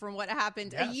film from what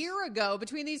happened a year ago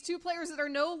between these two players that are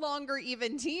no longer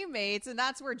even teammates. And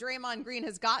that's where Draymond Green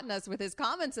has gotten us with his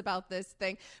comments about this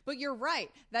thing. But you're right.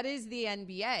 That is the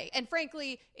NBA. And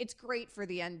frankly, it's great for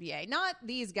the NBA. Not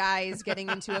these guys getting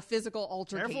into a physical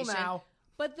altercation. Careful now.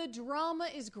 But the drama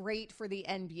is great for the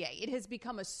NBA. It has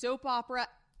become a soap opera.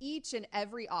 Each and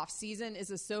every offseason is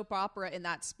a soap opera in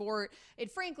that sport. It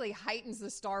frankly heightens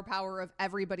the star power of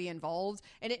everybody involved,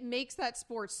 and it makes that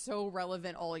sport so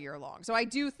relevant all year long. So I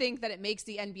do think that it makes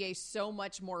the NBA so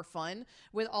much more fun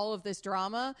with all of this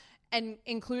drama. And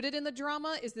included in the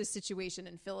drama is this situation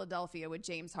in Philadelphia with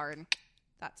James Harden.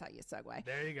 That's how you segue.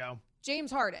 There you go.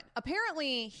 James Harden.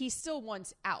 Apparently, he still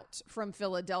wants out from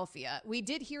Philadelphia. We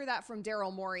did hear that from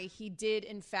Daryl Morey. He did,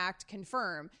 in fact,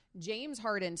 confirm James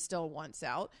Harden still wants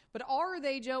out. But are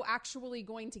they, Joe, actually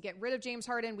going to get rid of James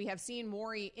Harden? We have seen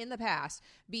Morey in the past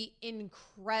be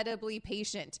incredibly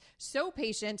patient. So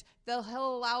patient that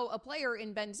he'll allow a player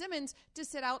in Ben Simmons to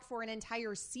sit out for an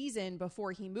entire season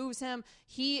before he moves him.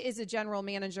 He is a general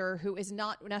manager who is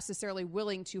not necessarily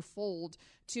willing to fold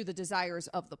to the desires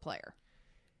of the player.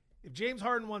 If James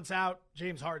Harden wants out,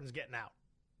 James Harden's getting out.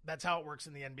 That's how it works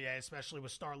in the NBA, especially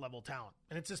with star-level talent.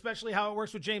 And it's especially how it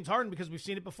works with James Harden because we've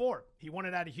seen it before. He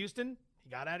wanted out of Houston.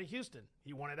 He got out of Houston.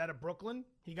 He wanted out of Brooklyn.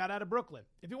 He got out of Brooklyn.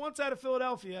 If he wants out of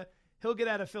Philadelphia, he'll get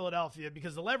out of Philadelphia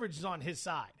because the leverage is on his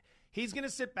side. He's going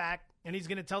to sit back and he's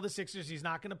going to tell the Sixers he's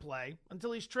not going to play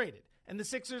until he's traded. And the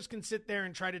Sixers can sit there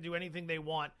and try to do anything they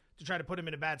want to try to put him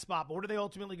in a bad spot. But what are they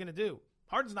ultimately going to do?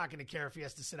 Harden's not going to care if he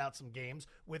has to sit out some games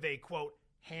with a, quote,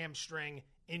 hamstring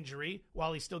injury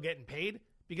while he's still getting paid,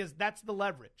 because that's the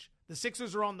leverage. The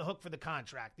Sixers are on the hook for the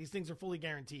contract. These things are fully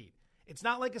guaranteed. It's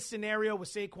not like a scenario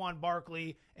with Saquon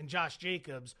Barkley and Josh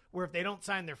Jacobs where if they don't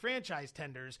sign their franchise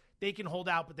tenders, they can hold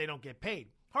out but they don't get paid.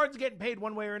 Harden's getting paid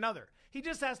one way or another. He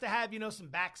just has to have, some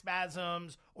back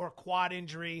spasms or a quad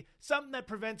injury, something that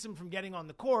prevents him from getting on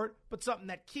the court, but something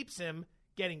that keeps him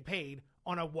getting paid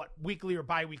on a weekly or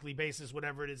bi-weekly basis,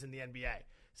 whatever it is in the NBA.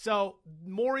 So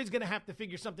Morey's going to have to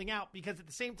figure something out because at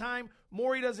the same time,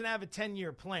 Morey doesn't have a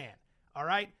 10-year plan, all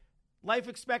right? Life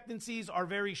expectancies are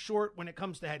very short when it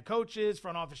comes to head coaches,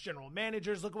 front office general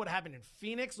managers. Look at what happened in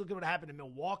Phoenix. Look at what happened in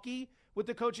Milwaukee with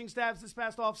the coaching staffs this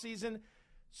past offseason.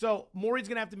 So Morey's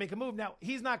going to have to make a move. Now,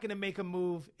 he's not going to make a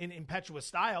move in impetuous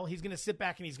style. He's going to sit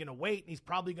back and he's going to wait, and he's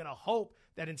probably going to hope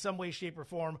that in some way, shape, or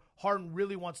form, Harden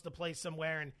really wants to play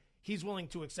somewhere and he's willing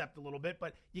to accept a little bit.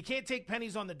 But you can't take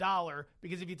pennies on the dollar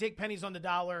because if you take pennies on the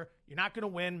dollar, you're not going to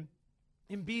win.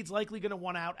 Embiid's likely going to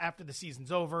want out after the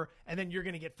season's over, and then you're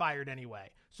going to get fired anyway.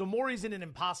 So Morey's in an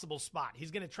impossible spot.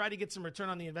 He's going to try to get some return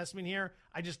on the investment here.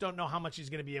 I just don't know how much he's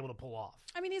going to be able to pull off.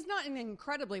 I mean, he's not in an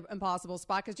incredibly impossible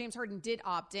spot because James Harden did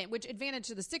opt in, which advantage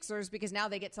to the Sixers because now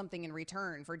they get something in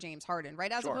return for James Harden,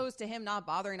 right? As opposed to him not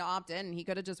bothering to opt in, and he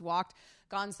could have just walked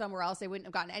gone somewhere else. They wouldn't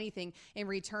have gotten anything in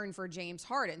return for James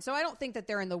Harden. So I don't think that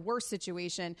they're in the worst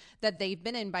situation that they've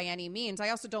been in by any means. I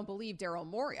also don't believe Daryl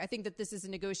Morey. I think that this is a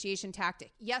negotiation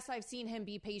tactic. Yes, I've seen him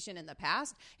be patient in the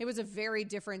past. It was a very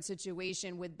different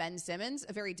situation with Ben Simmons,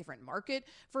 a very different market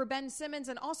for Ben Simmons,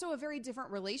 and also a very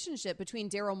different relationship between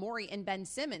Daryl Morey and Ben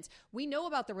Simmons. We know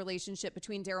about the relationship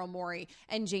between Daryl Morey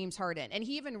and James Harden, and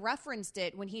he even referenced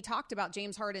it when he talked about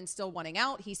James Harden still wanting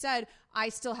out. He said, I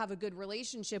still have a good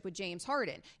relationship with James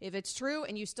Harden. If it's true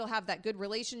and you still have that good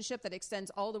relationship that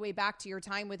extends all the way back to your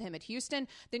time with him at Houston,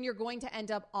 then you're going to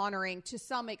end up honoring to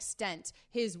some extent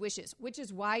his wishes, which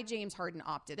is why James Harden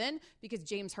opted in, because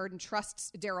James Harden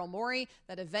trusts Daryl Morey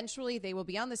that eventually they will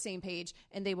be on the same page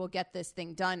and they will get this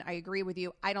thing done. I agree with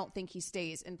you. I don't think he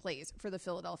stays and plays for the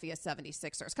Philadelphia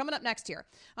 76ers. Coming up next here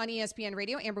on ESPN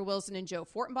Radio, Amber Wilson and Joe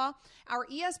Fortenbaugh. Our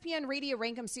ESPN Radio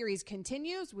Rankem series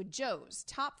continues with Joe's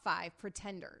Top 5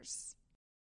 Pretenders.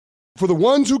 For the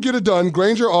ones who get it done,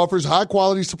 Grainger offers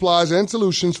high-quality supplies and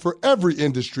solutions for every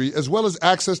industry, as well as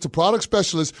access to product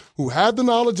specialists who have the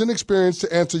knowledge and experience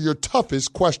to answer your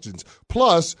toughest questions.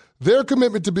 Plus, their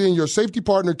commitment to being your safety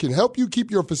partner can help you keep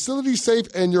your facility safe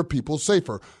and your people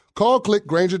safer. Call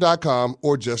clickgrainger.com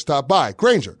or just stop by.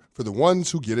 Grainger, for the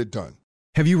ones who get it done.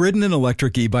 Have you ridden an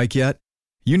electric e-bike yet?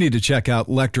 You need to check out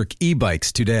Lectric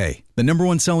E-Bikes today, the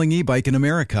 #1 selling e-bike in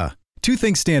America. Two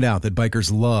things stand out that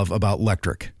bikers love about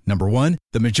Lectric. Number one,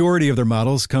 the majority of their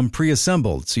models come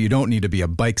pre-assembled, so you don't need to be a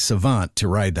bike savant to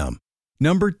ride them.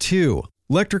 Number two,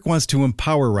 Lectric wants to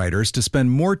empower riders to spend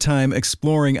more time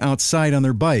exploring outside on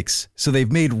their bikes, so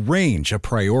they've made range a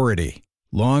priority.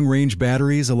 Long-range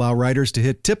batteries allow riders to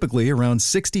hit typically around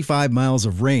 65 miles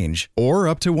of range, or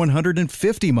up to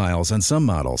 150 miles on some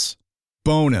models.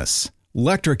 Bonus,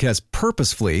 Lectric has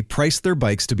purposefully priced their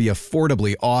bikes to be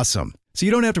affordably awesome, so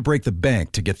you don't have to break the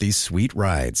bank to get these sweet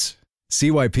rides.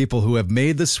 See why people who have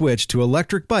made the switch to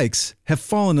electric bikes have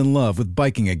fallen in love with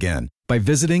biking again by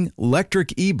visiting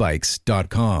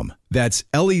lectricebikes.com. That's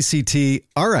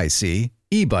LECTRIC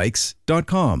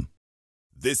ebikes.com.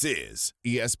 This is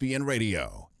ESPN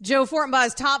Radio. Joe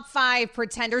Fortenbaugh's Top 5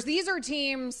 Pretenders. These are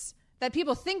teams that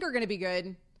people think are going to be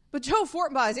good, but Joe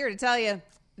Fortenbaugh is here to tell you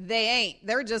they ain't.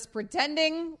 They're just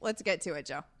pretending. Let's get to it,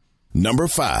 Joe. Number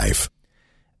 5.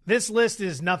 This list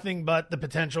is nothing but the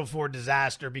potential for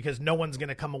disaster because no one's going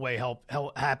to come away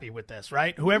happy with this,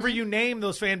 right? Whoever you name,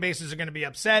 those fan bases are going to be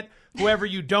upset. Whoever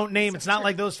you don't name, it's not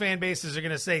like those fan bases are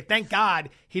going to say, thank God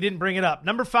he didn't bring it up.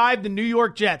 Number 5, the New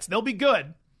York Jets. They'll be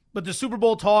good, but the Super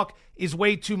Bowl talk is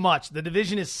way too much. The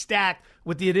division is stacked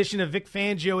with the addition of Vic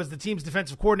Fangio as the team's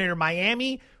defensive coordinator.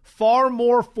 Miami, far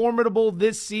more formidable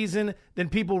this season than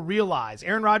people realize.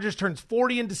 Aaron Rodgers turns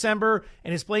 40 in December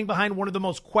and is playing behind one of the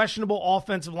most questionable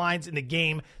offensive lines in the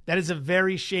game. That is a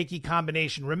very shaky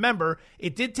combination. Remember,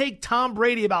 it did take Tom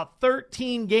Brady about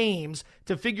 13 games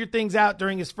to figure things out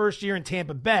during his first year in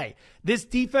Tampa Bay. This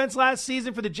defense last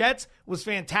season for the Jets was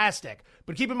fantastic.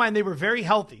 But keep in mind, they were very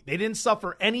healthy. They didn't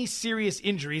suffer any serious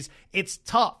injuries. It's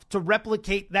tough to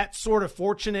replicate that sort of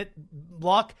fortunate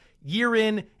luck year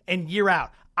in and year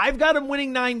out. I've got them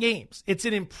winning 9 games. It's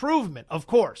an improvement, of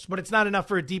course, but it's not enough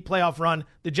for a deep playoff run.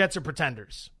 The Jets are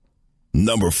pretenders.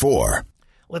 Number 4.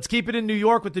 Let's keep it in New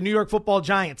York with the New York Football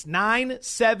Giants.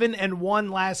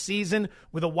 9-7-1 last season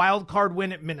with a wild card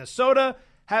win at Minnesota.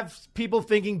 Have people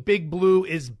thinking Big Blue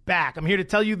is back. I'm here to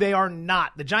tell you they are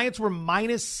not. The Giants were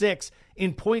 -6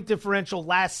 in point differential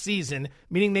last season,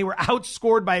 meaning they were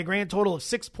outscored by a grand total of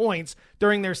 6 points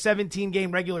during their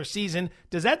 17-game regular season.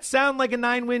 Does that sound like a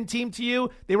 9-win team to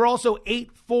you? They were also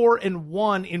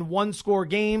 8-4-1 in one-score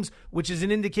games, which is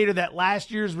an indicator that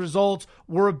last year's results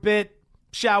were a bit,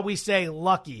 shall we say,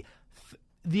 lucky.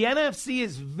 The NFC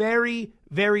is very,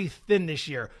 very thin this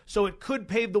year, so it could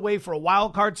pave the way for a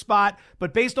wild card spot.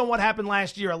 But based on what happened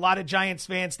last year, a lot of Giants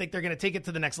fans think they're going to take it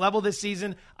to the next level this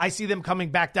season. I see them coming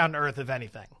back down to earth, if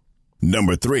anything.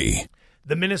 Number 3.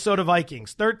 The Minnesota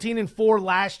Vikings, 13-4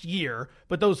 last year,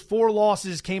 but those 4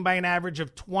 losses came by an average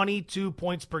of 22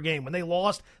 points per game. When they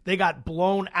lost, they got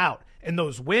blown out. And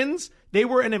those wins, they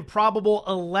were an improbable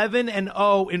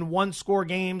 11-0 in one-score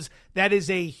games. That is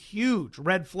a huge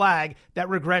red flag that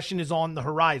regression is on the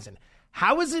horizon.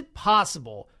 How is it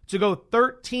possible to go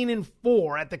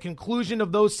 13-4 at the conclusion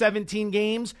of those 17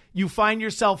 games? You find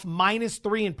yourself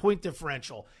 -3 in point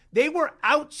differential. They were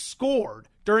outscored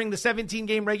during the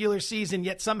 17-game regular season,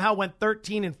 yet somehow went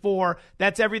 13-4.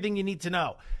 That's everything you need to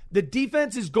know. The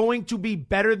defense is going to be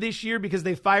better this year because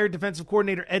they fired defensive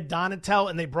coordinator Ed Donatel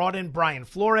and they brought in Brian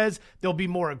Flores. They'll be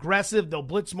more aggressive. They'll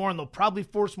blitz more and they'll probably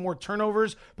force more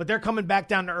turnovers, but they're coming back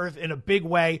down to earth in a big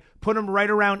way. Put them right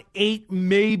around 8,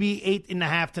 maybe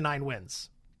 8.5 to 9 wins.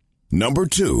 Number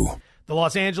 2. The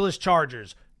Los Angeles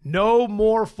Chargers. No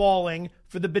more falling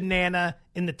for the banana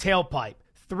in the tailpipe.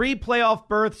 3 playoff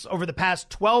berths over the past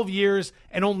 12 years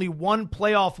and only 1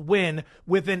 playoff win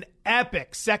with an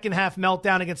epic second-half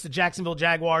meltdown against the Jacksonville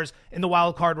Jaguars in the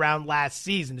wild card round last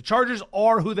season. The Chargers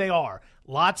are who they are.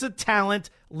 Lots of talent,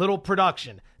 little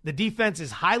production. The defense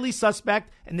is highly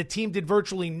suspect, and the team did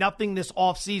virtually nothing this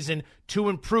offseason to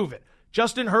improve it.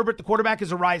 Justin Herbert, the quarterback,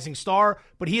 is a rising star,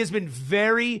 but he has been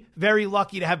very, very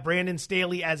lucky to have Brandon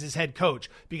Staley as his head coach,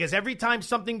 because every time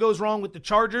something goes wrong with the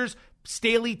Chargers,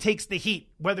 Staley takes the heat,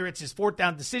 whether it's his fourth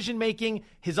down decision-making,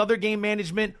 his other game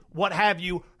management, what have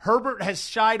you. Herbert has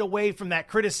shied away from that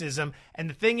criticism, and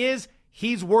the thing is,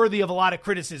 he's worthy of a lot of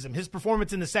criticism. His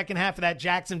performance in the second half of that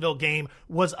Jacksonville game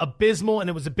was abysmal, and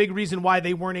it was a big reason why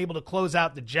they weren't able to close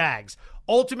out the Jags.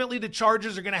 Ultimately, the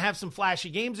Chargers are going to have some flashy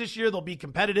games this year. They'll be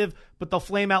competitive, but they'll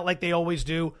flame out like they always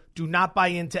do. Do not buy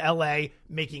into L.A.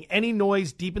 making any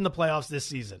noise deep in the playoffs this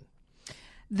season.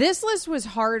 This list was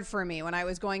hard for me when I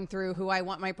was going through who I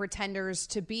want my pretenders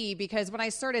to be, because when I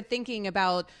started thinking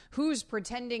about who's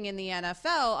pretending in the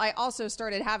NFL, I also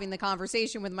started having the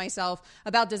conversation with myself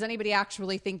about, does anybody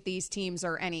actually think these teams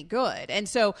are any good? And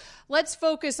so let's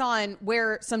focus on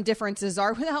where some differences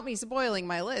are without me spoiling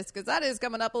my list, because that is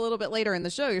coming up a little bit later in the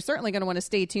show. You're certainly going to want to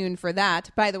stay tuned for that.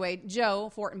 By the way,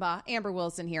 Joe Fortenbaugh, Amber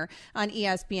Wilson here on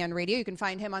ESPN Radio. You can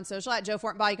find him on social at Joe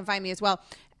Fortenbaugh. You can find me as well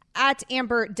at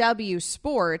Amber W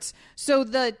Sports. So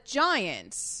the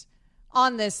Giants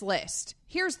on this list,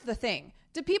 here's the thing.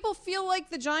 Do people feel like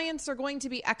the Giants are going to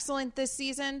be excellent this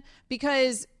season?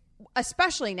 Because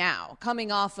especially now,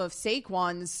 coming off of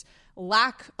Saquon's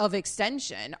lack of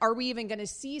extension, are we even going to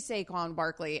see Saquon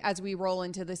Barkley as we roll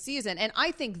into the season? And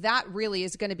I think that really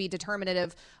is going to be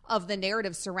determinative of the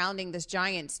narrative surrounding this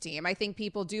Giants team. I think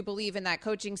people do believe in that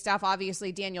coaching staff.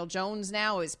 Obviously, Daniel Jones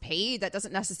now is paid. That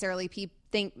doesn't necessarily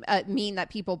mean that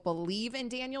people believe in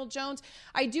Daniel Jones.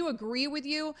 I do agree with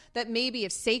you that maybe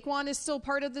if Saquon is still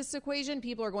part of this equation,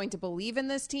 people are going to believe in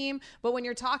this team. But when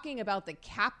you're talking about the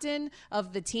captain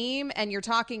of the team and you're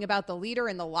talking about the leader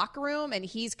in the locker room and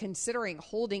he's considering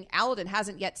holding out and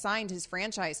hasn't yet signed his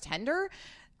franchise tender,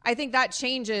 I think that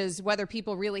changes whether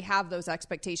people really have those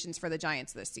expectations for the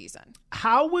Giants this season.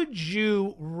 How would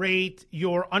you rate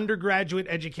your undergraduate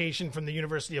education from the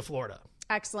University of Florida?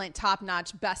 Excellent,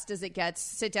 top-notch, best as it gets,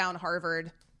 sit-down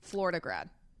Harvard, Florida grad.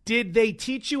 Did they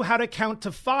teach you how to count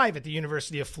to 5 at the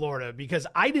University of Florida? Because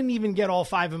I didn't even get all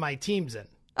 5 of my teams in.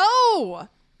 Oh!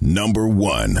 Number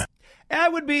 1.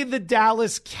 That would be the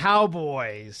Dallas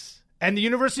Cowboys. And the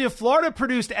University of Florida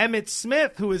produced Emmitt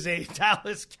Smith, who is a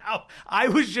Dallas Cow. I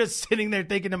was just sitting there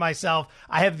thinking to myself,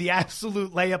 I have the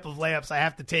absolute layup of layups. I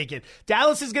have to take it.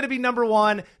 Dallas is going to be number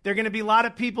 1. There are going to be a lot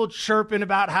of people chirping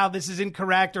about how this is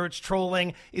incorrect or it's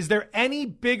trolling. Is there any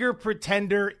bigger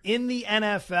pretender in the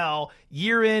NFL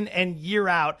year in and year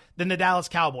out than the Dallas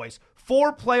Cowboys?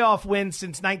 4 playoff wins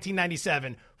since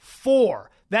 1997.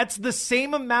 4. That's the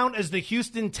same amount as the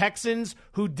Houston Texans,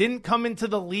 who didn't come into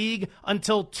the league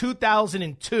until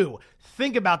 2002.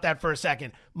 Think about that for a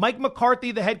second. Mike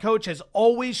McCarthy, the head coach, has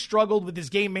always struggled with his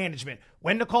game management.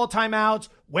 When to call timeouts,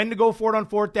 when to go for it on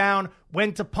 4th down,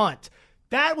 when to punt.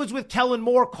 That was with Kellen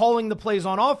Moore calling the plays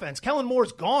on offense. Kellen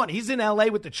Moore's gone. He's in LA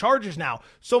with the Chargers now.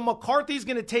 So McCarthy's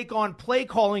going to take on play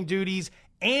calling duties,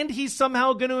 and he's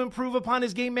somehow going to improve upon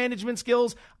his game management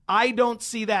skills. I don't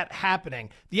see that happening.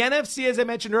 The NFC, as I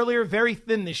mentioned earlier, very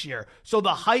thin this year. So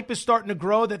the hype is starting to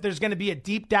grow that there's going to be a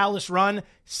deep Dallas run.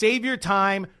 Save your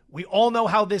time. We all know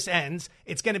how this ends.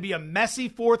 It's going to be a messy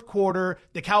 4th quarter.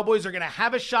 The Cowboys are going to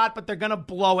have a shot, but they're going to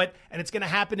blow it. And it's going to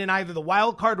happen in either the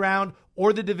wild card round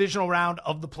or the divisional round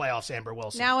of the playoffs, Amber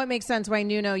Wilson. Now it makes sense why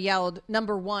Nuno yelled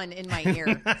number 1 in my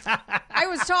ear. I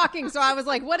was talking, so I was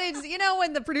like, what is,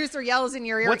 when the producer yells in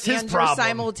your ear and you're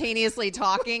simultaneously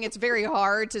talking, it's very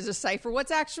hard to decipher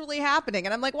what's actually happening.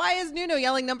 And I'm like, why is Nuno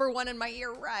yelling number 1 in my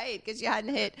ear? Right, because you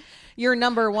hadn't hit your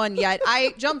number 1 yet.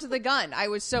 I jumped the gun. I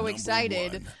was so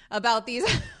excited about these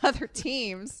other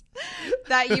teams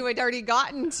that you had already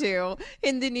gotten to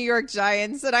in the New York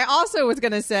Giants. And I also was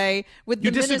going to say, with the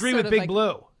you disagree Minnesota with Big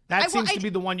Blue. That seems to be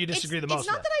the one you disagree the most with.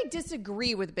 It's not that I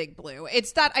disagree with Big Blue.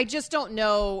 It's that I just don't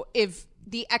know if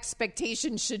the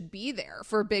expectation should be there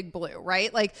for Big Blue,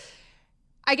 right? Like,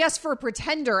 I guess for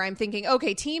pretender, I'm thinking,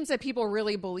 okay, teams that people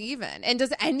really believe in. And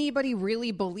does anybody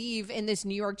really believe in this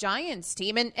New York Giants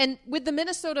team? And with the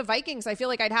Minnesota Vikings, I feel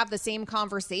like I'd have the same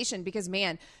conversation because,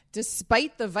 man,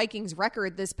 despite the Vikings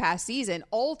record this past season,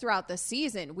 all throughout the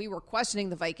season, we were questioning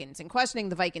the Vikings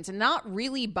and not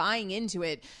really buying into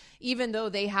it, even though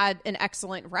they had an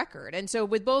excellent record. And so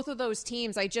with both of those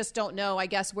teams, I just don't know, I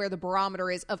guess, where the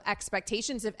barometer is of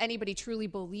expectations, if anybody truly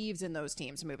believes in those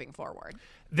teams moving forward.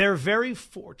 They're very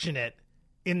fortunate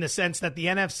in the sense that the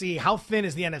NFC, how thin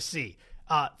is the NFC?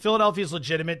 Philadelphia's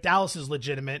legitimate. Dallas is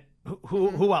legitimate.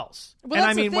 Who else? Well,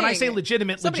 and I mean, when I say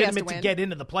legitimate to get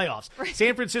into the playoffs. Right.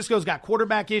 San Francisco's got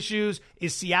quarterback issues.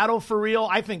 Is Seattle for real?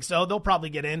 I think so. They'll probably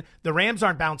get in. The Rams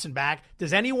aren't bouncing back.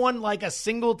 Does anyone like a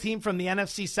single team from the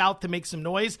NFC South to make some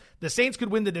noise? The Saints could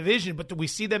win the division, but do we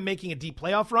see them making a deep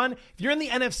playoff run? If you're in the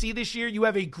NFC this year, you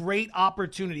have a great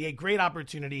opportunity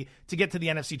to get to the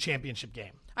NFC Championship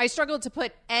game. I struggled to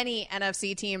put any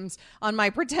NFC teams on my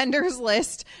pretenders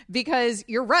list because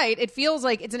you're right. It feels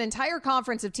like it's an entire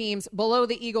conference of teams below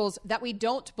the Eagles that we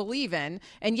don't believe in,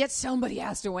 and yet somebody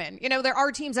has to win. You know, there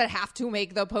are teams that have to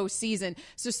make the postseason,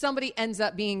 so somebody ends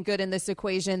up being good in this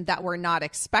equation that we're not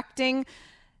expecting.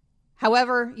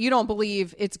 However, you don't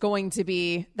believe it's going to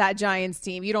be that Giants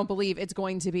team. You don't believe it's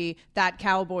going to be that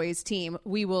Cowboys team.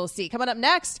 We will see. Coming up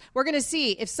next, we're going to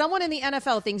see if someone in the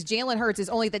NFL thinks Jalen Hurts is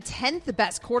only the 10th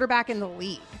best quarterback in the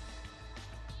league.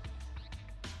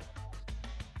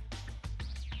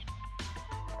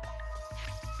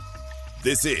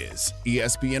 This is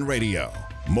ESPN Radio.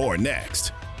 More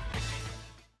next.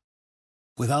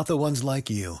 Without the ones like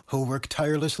you, who work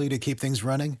tirelessly to keep things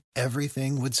running,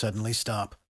 everything would suddenly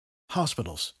stop.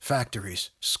 Hospitals,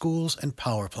 factories, schools, and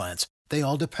power plants, they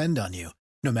all depend on you.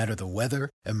 No matter the weather,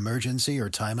 emergency, or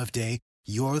time of day,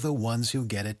 you're the ones who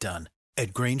get it done.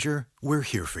 At Grainger, we're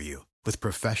here for you with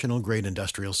professional-grade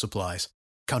industrial supplies.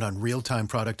 Count on real-time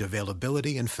product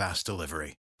availability and fast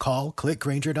delivery. Call, click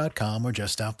Grainger.com, or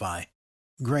just stop by.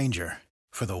 Grainger,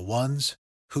 for the ones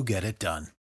who get it done.